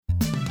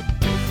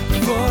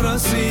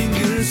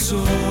single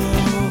soul,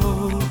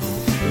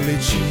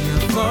 reaching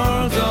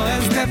further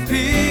and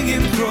stepping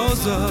in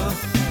closer.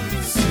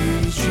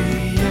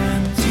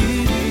 CGNTV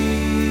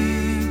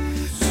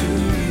to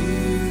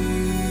you.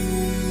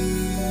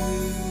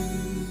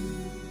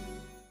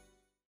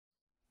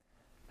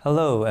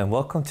 Hello and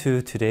welcome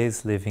to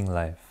today's Living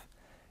Life.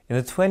 In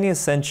the 20th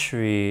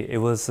century, it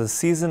was a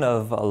season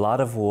of a lot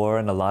of war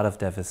and a lot of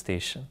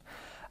devastation.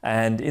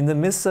 And in the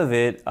midst of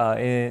it,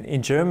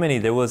 in Germany,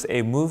 there was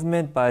a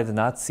movement by the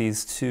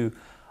Nazis to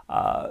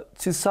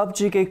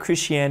subjugate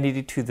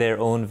Christianity to their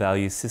own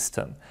value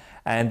system.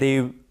 And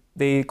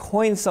they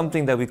coined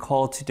something that we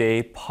call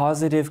today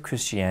positive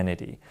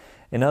Christianity.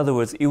 In other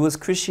words, it was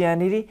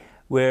Christianity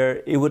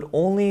where it would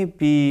only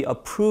be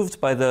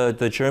approved by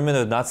the German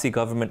or Nazi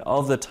government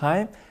of the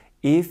time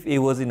if it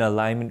was in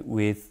alignment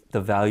with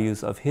the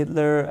values of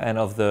Hitler and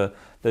of the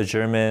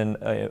German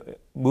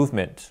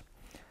movement.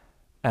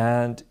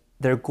 And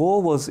their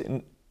goal was,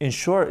 in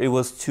short, it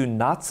was to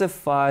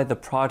Nazify the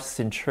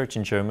Protestant church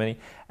in Germany.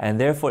 And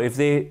therefore, if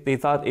they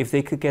thought if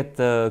they could get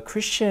the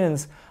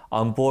Christians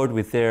on board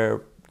with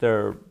their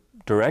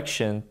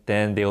direction,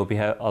 then they will be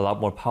a lot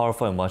more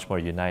powerful and much more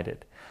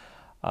united.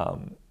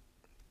 And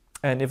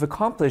if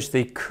accomplished,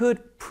 they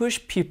could push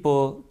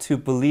people to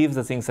believe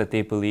the things that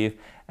they believe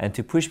and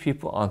to push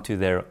people onto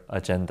their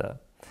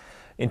agenda.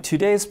 In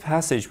today's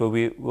passage, what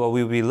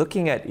we'll be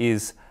looking at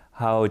is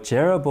how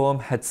Jeroboam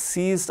had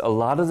seized a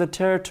lot of the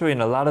territory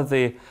and a lot of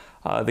the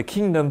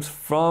kingdoms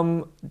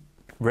from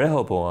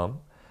Rehoboam,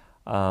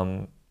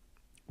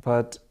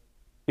 but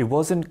it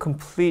wasn't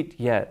complete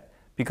yet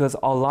because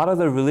a lot of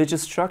the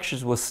religious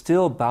structures were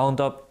still bound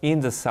up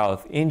in the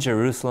south, in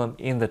Jerusalem,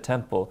 in the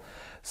temple.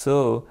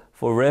 So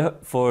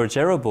for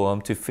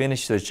Jeroboam to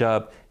finish the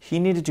job, he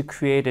needed to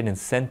create an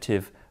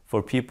incentive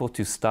for people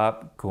to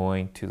stop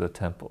going to the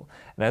temple.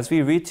 And as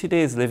we read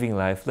today's Living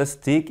Life, let's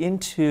dig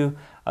into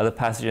the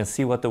passage and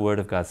see what the Word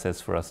of God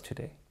says for us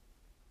today.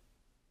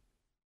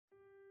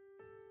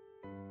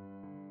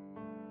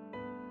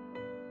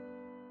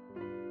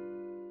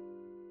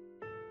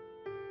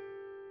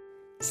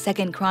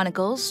 Second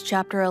Chronicles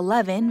chapter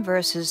 11,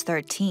 verses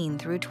 13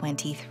 through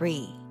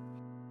 23.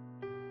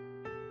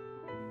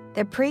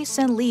 The priests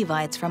and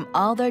Levites from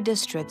all their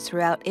districts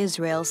throughout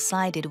Israel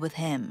sided with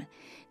him.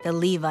 The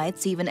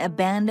Levites even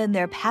abandoned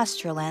their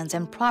pasture lands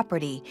and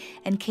property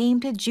and came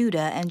to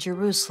Judah and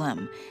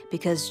Jerusalem,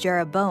 because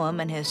Jeroboam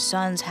and his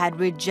sons had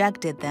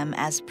rejected them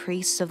as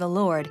priests of the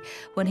Lord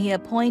when he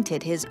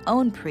appointed his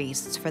own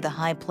priests for the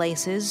high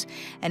places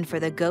and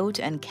for the goat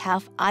and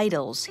calf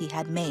idols he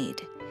had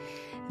made.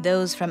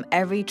 Those from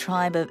every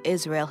tribe of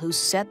Israel who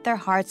set their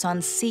hearts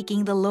on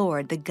seeking the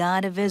Lord, the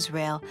God of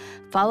Israel,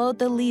 followed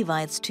the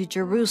Levites to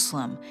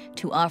Jerusalem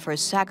to offer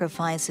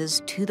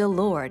sacrifices to the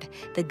Lord,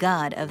 the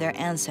God of their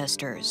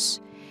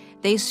ancestors.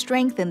 They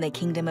strengthened the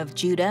kingdom of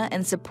Judah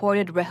and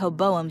supported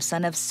Rehoboam,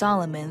 son of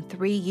Solomon,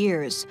 3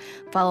 years,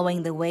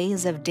 following the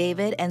ways of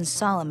David and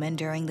Solomon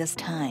during this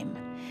time.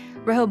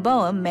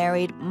 Rehoboam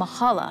married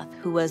Mahalath,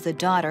 who was the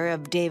daughter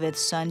of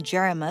David's son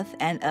Jeremoth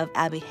and of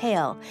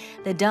Abihail,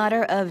 the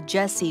daughter of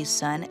Jesse's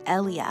son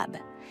Eliab.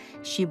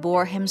 She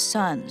bore him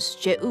sons,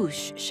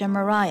 Jeush,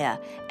 Shemariah,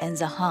 and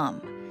Zaham.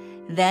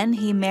 Then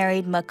he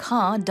married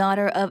Maacah,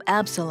 daughter of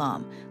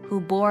Absalom, who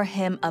bore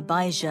him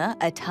Abijah,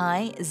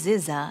 Attai,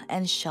 Ziza,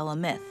 and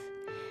Shelomith.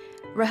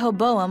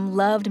 Rehoboam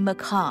loved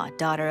Maacah,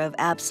 daughter of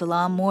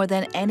Absalom, more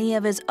than any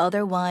of his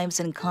other wives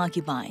and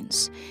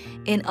concubines.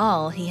 In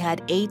all, he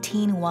had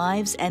 18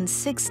 wives and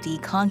 60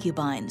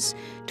 concubines,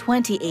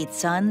 28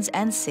 sons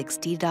and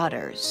 60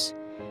 daughters.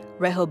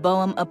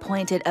 Rehoboam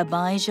appointed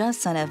Abijah,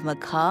 son of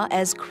Maacah,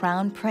 as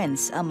crown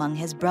prince among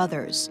his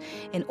brothers,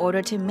 in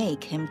order to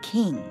make him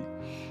king.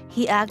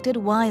 He acted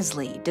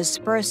wisely,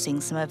 dispersing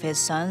some of his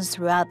sons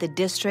throughout the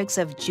districts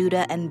of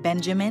Judah and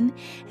Benjamin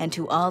and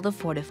to all the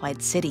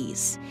fortified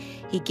cities.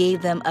 He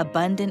gave them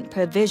abundant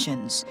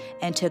provisions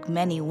and took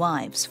many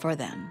wives for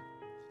them.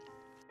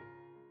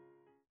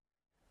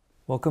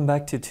 Welcome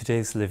back to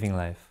today's Living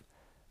Life.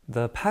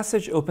 The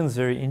passage opens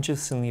very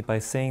interestingly by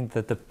saying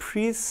that the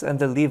priests and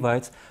the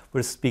Levites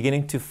were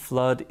beginning to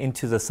flood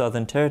into the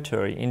southern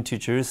territory, into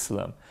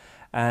Jerusalem.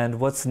 And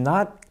what's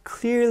not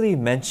clearly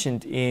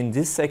mentioned in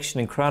this section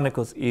in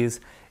Chronicles is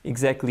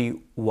exactly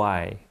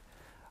why.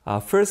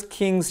 1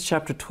 Kings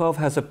chapter 12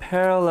 has a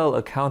parallel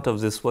account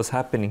of this, what's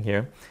happening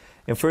here.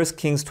 In 1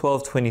 Kings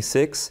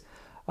 12:26,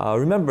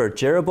 remember,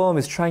 Jeroboam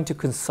is trying to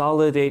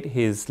consolidate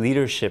his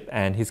leadership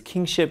and his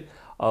kingship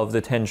of the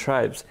 10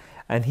 tribes.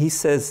 And he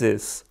says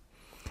this,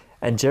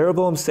 "And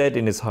Jeroboam said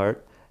in his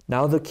heart,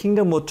 'Now the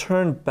kingdom will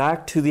turn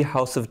back to the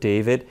house of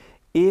David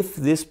if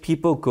this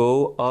people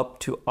go up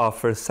to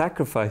offer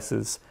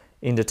sacrifices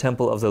in the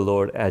temple of the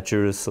Lord at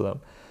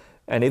Jerusalem.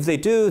 And if they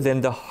do,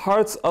 then the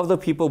hearts of the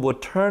people will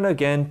turn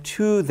again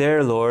to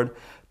their Lord,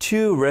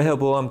 to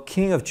Rehoboam,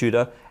 king of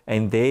Judah,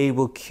 and they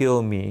will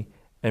kill me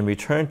and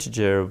return to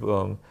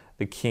Jeroboam,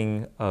 the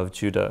king of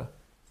Judah,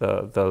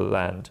 the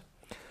land.'"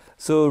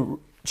 So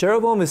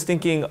Jeroboam is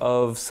thinking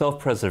of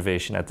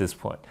self-preservation at this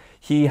point.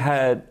 He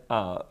had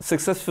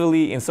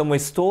successfully, in some way,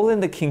 stolen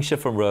the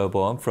kingship from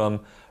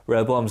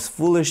Rehoboam's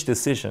foolish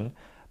decision,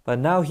 but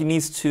now he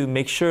needs to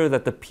make sure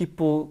that the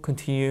people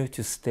continue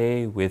to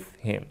stay with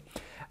him.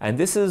 And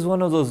this is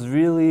one of those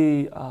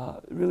really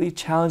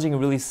challenging and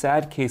really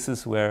sad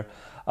cases where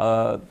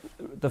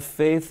the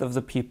faith of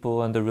the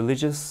people and the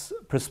religious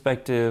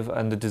perspective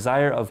and the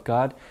desire of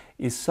God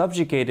is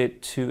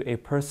subjugated to a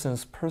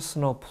person's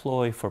personal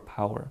ploy for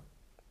power.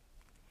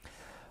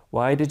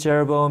 Why did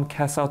Jeroboam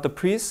cast out the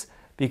priests?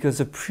 Because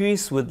the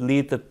priests would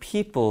lead the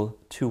people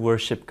to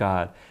worship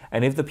God.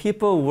 And if the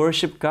people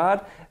worship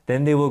God,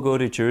 then they will go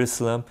to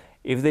Jerusalem.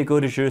 If they go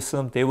to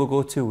Jerusalem, they will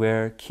go to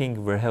where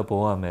King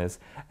Rehoboam is,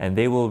 and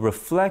they will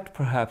reflect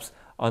perhaps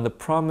on the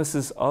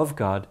promises of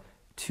God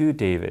to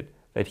David,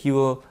 that he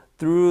will,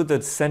 through the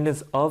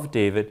descendants of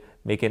David,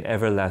 make an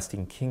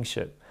everlasting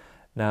kingship.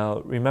 Now,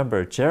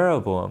 remember,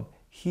 Jeroboam,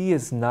 he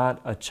is not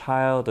a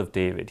child of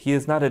David. He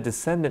is not a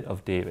descendant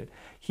of David.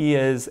 He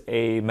is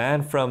a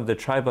man from the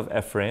tribe of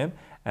Ephraim,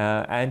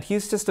 and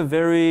he's just a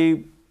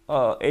very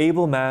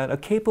able man, a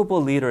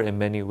capable leader in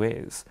many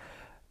ways.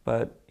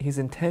 But his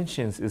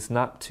intentions is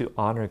not to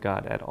honor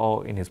God at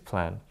all in his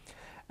plan.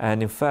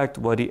 And in fact,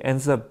 what he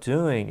ends up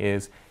doing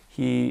is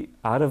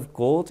out of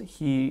gold,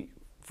 he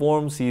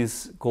forms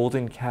these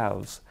golden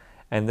calves.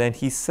 And then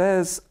he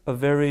says a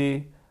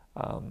very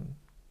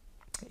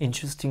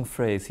interesting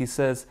phrase. He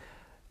says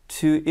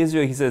to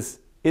Israel,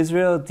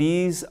 Israel,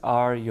 these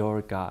are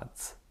your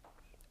gods.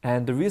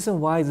 And the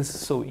reason why this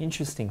is so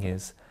interesting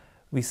is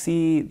we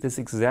see this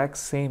exact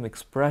same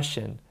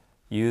expression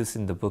used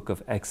in the book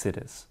of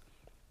Exodus.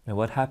 And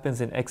what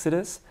happens in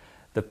Exodus?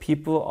 The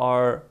people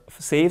are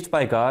saved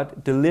by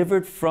God,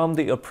 delivered from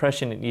the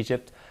oppression in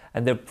Egypt,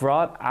 and they're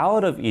brought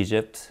out of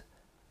Egypt.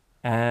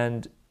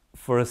 And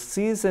for a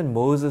season,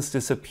 Moses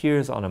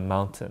disappears on a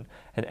mountain.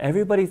 And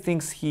everybody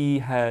thinks he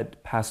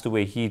had passed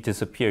away. He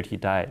disappeared. He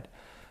died.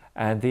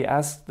 And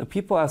the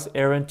people ask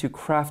Aaron to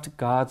craft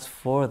gods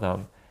for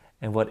them.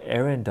 And what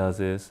Aaron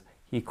does is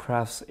he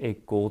crafts a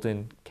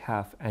golden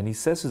calf. And he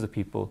says to the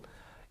people,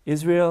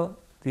 Israel,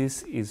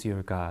 this is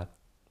your God.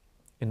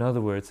 In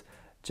other words,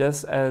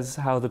 just as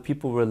how the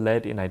people were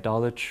led in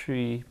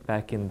idolatry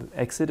back in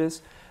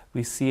Exodus,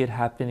 we see it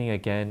happening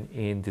again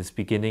in this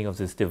beginning of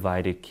this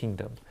divided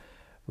kingdom.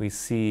 We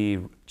see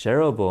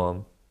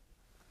Jeroboam,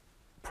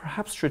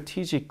 perhaps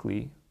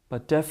strategically,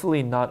 but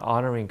definitely not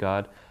honoring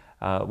God,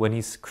 when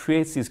he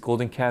creates these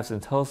golden calves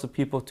and tells the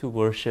people to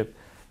worship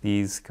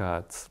these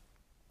gods.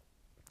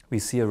 We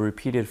see a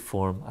repeated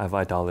form of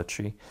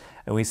idolatry,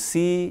 and we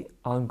see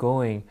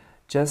ongoing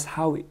just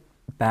how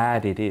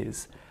bad it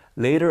is.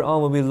 Later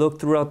on, when we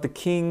look throughout the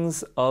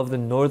kings of the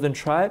northern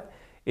tribe,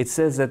 it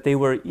says that they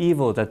were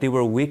evil, that they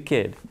were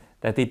wicked,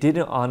 that they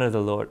didn't honor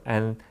the Lord.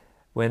 And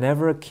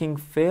whenever a king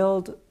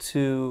failed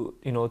to,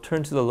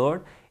 turn to the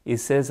Lord, it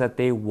says that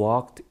they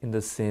walked in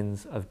the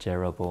sins of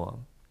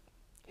Jeroboam.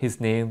 His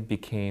name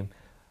became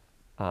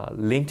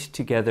linked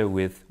together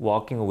with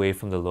walking away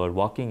from the Lord,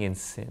 walking in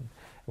sin,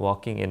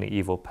 walking in an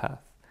evil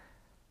path.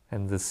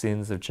 And the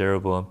sins of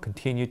Jeroboam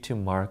continue to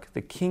mark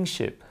the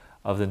kingship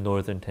of the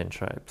northern 10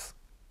 tribes.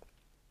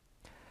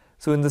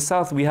 So in the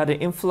south, we had an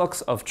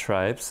influx of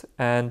tribes,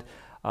 and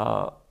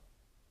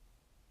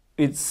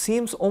it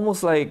seems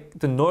almost like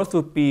the north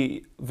would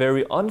be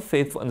very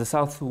unfaithful and the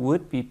south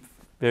would be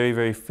very,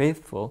 very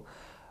faithful.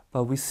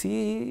 But we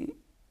see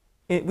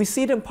it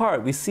in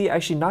part. We see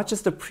actually not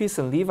just the priests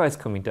and Levites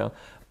coming down,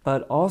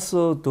 but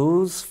also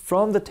those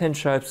from the 10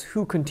 tribes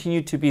who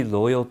continue to be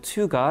loyal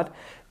to God,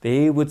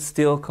 they would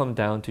still come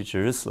down to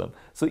Jerusalem.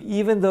 So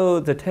even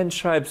though the 10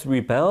 tribes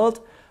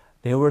rebelled,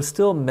 there were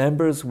still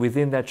members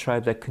within that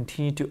tribe that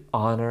continued to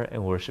honor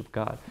and worship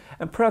God.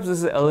 And perhaps this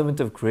is an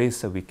element of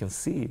grace that we can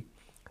see.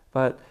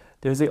 But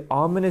there's an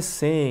ominous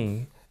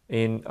saying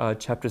in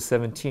chapter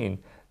 17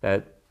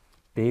 that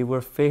they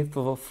were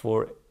faithful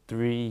for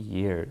 3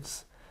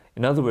 years.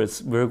 In other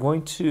words, we're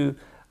going to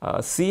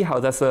see how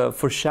that's a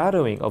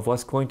foreshadowing of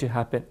what's going to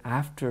happen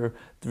after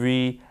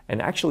 3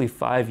 and actually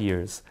 5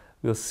 years.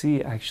 We'll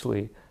see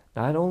actually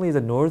not only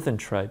the northern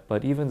tribe,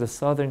 but even the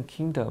southern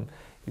kingdom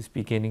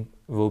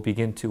will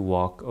begin to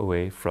walk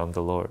away from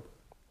the Lord.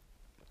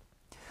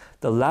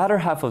 The latter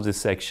half of this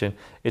section,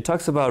 it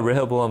talks about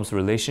Rehoboam's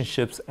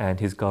relationships and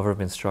his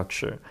government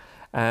structure.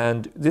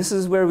 And this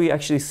is where we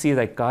actually see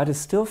that God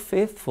is still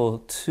faithful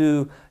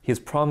to his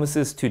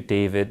promises to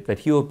David, that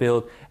he will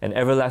build an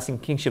everlasting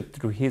kingship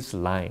through his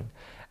line.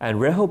 And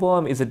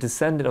Rehoboam is a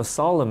descendant of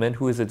Solomon,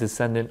 who is a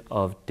descendant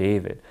of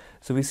David.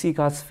 So we see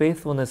God's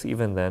faithfulness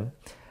even then.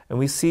 And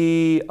we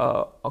see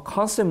a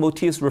constant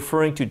motifs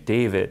referring to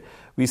David.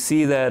 We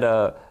see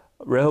that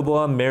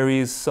Rehoboam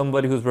marries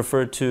somebody who's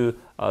referred to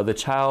the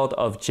child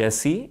of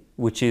Jesse,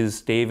 which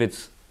is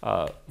David's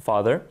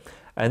father.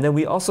 And then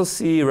we also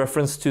see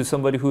reference to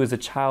somebody who is a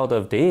child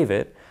of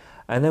David.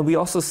 And then we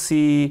also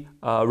see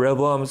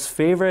Rehoboam's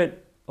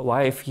favorite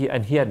wife,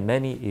 and he had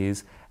many,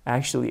 is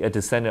actually a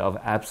descendant of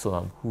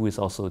Absalom, who is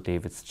also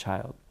David's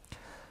child.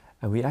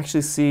 And we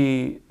actually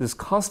see this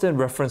constant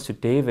reference to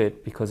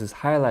David because it's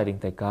highlighting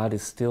that God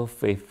is still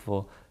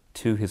faithful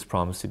to his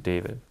promise to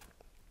David.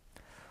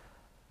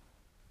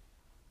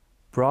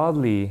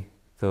 Broadly,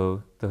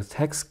 though, the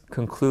text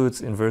concludes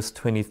in verse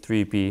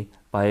 23b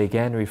by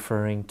again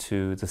referring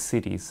to the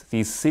cities.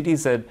 These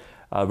cities that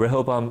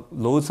Rehoboam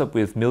loads up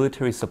with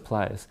military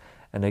supplies.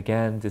 And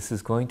again, this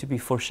is going to be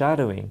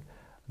foreshadowing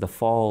the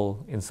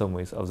fall, in some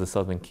ways, of the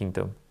southern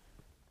kingdom.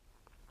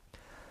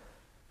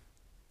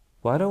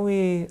 Why don't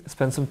we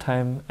spend some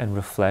time and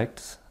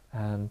reflect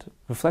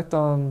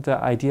on the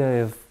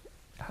idea of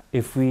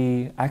if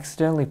we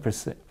accidentally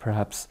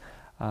perhaps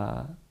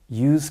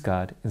use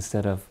God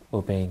instead of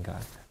obeying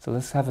God. So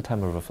let's have a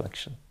time of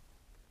reflection.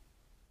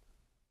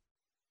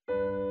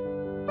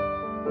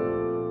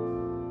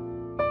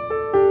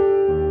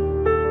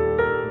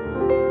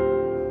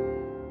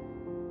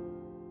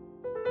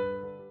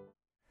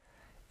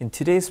 In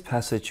today's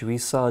passage, we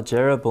saw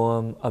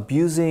Jeroboam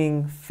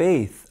abusing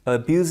faith,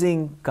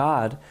 abusing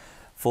God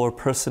for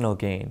personal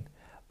gain.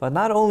 But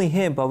not only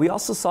him, but we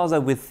also saw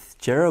that with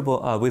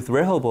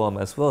Rehoboam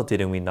as well,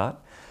 didn't we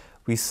not?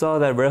 We saw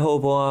that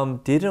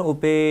Rehoboam didn't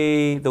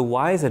obey the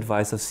wise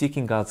advice of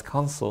seeking God's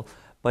counsel,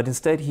 but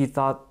instead he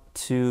thought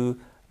to,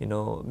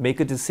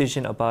 make a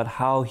decision about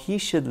how he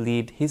should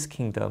lead his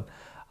kingdom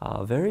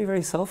very,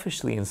 very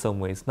selfishly in some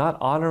ways, not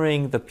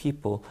honoring the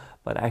people,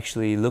 but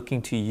actually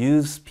looking to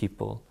use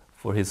people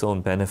for his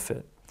own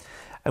benefit.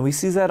 And we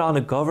see that on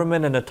a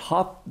government and a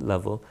top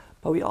level,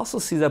 but we also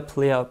see that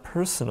play out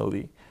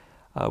personally.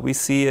 We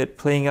see it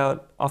playing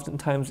out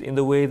oftentimes in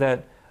the way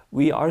that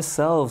we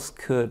ourselves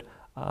could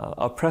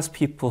oppress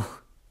people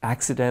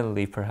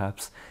accidentally,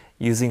 perhaps,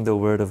 using the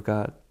Word of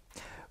God.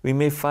 We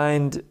may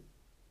find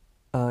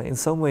in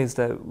some ways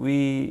that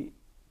we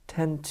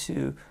tend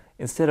to,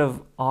 instead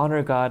of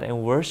honor God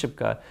and worship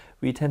God,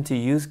 we tend to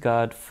use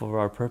God for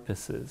our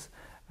purposes.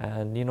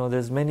 And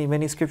there's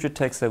many scripture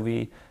texts that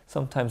we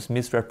sometimes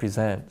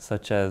misrepresent,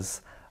 such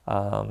as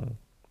a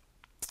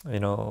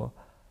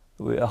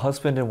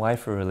husband and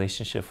wife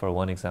relationship, for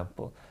one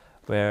example,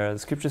 where the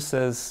scripture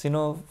says,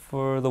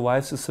 for the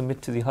wives to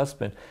submit to the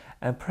husband.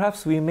 And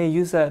perhaps we may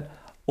use that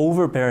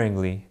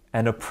overbearingly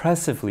and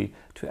oppressively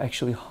to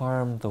actually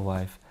harm the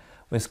wife.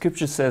 When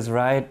scripture says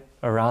right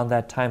around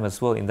that time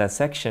as well, in that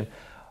section,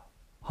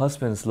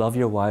 husbands, love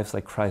your wives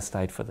like Christ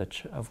died for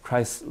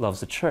Christ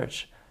loves the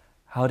church.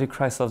 How did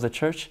Christ love the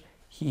church?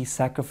 He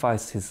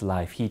sacrificed his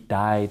life. He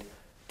died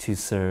to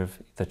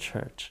serve the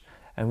church.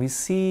 And we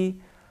see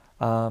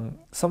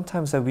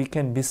sometimes that we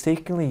can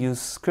mistakenly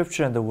use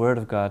scripture and the word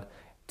of God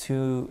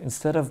to,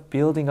 instead of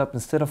building up,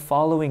 instead of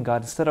following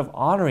God, instead of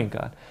honoring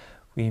God,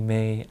 we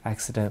may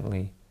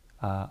accidentally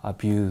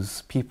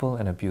abuse people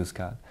and abuse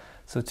God.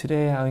 So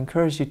today I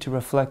encourage you to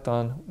reflect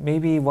on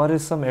maybe what are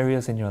some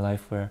areas in your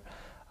life where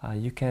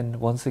you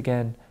can once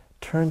again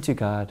turn to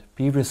God,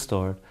 be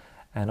restored,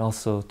 and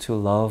also to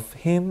love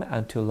Him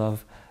and to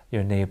love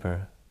your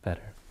neighbor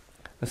better.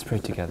 Let's pray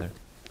together.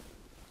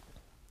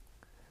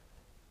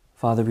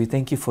 Father, we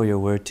thank you for your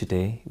word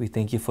today. We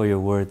thank you for your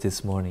word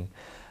this morning.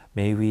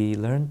 May we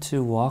learn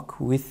to walk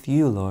with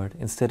you, Lord.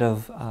 Instead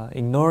of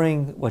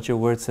ignoring what your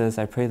word says,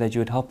 I pray that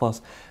you would help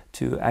us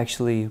to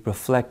actually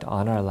reflect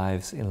on our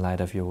lives in light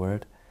of your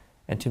word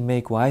and to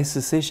make wise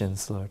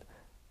decisions, Lord,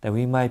 that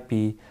we might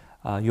be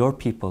your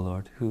people,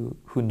 Lord, who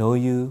know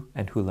you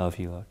and who love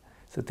you, Lord.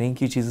 So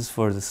thank you, Jesus,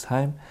 for this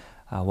time.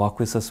 Walk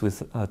with us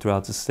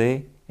throughout this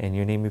day. In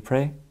your name we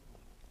pray.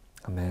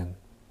 Amen.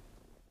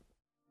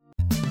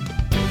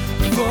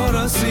 For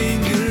a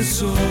single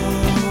soul,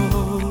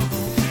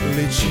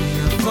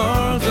 reaching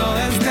further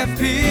and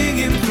stepping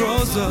in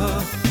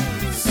closer.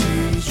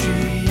 See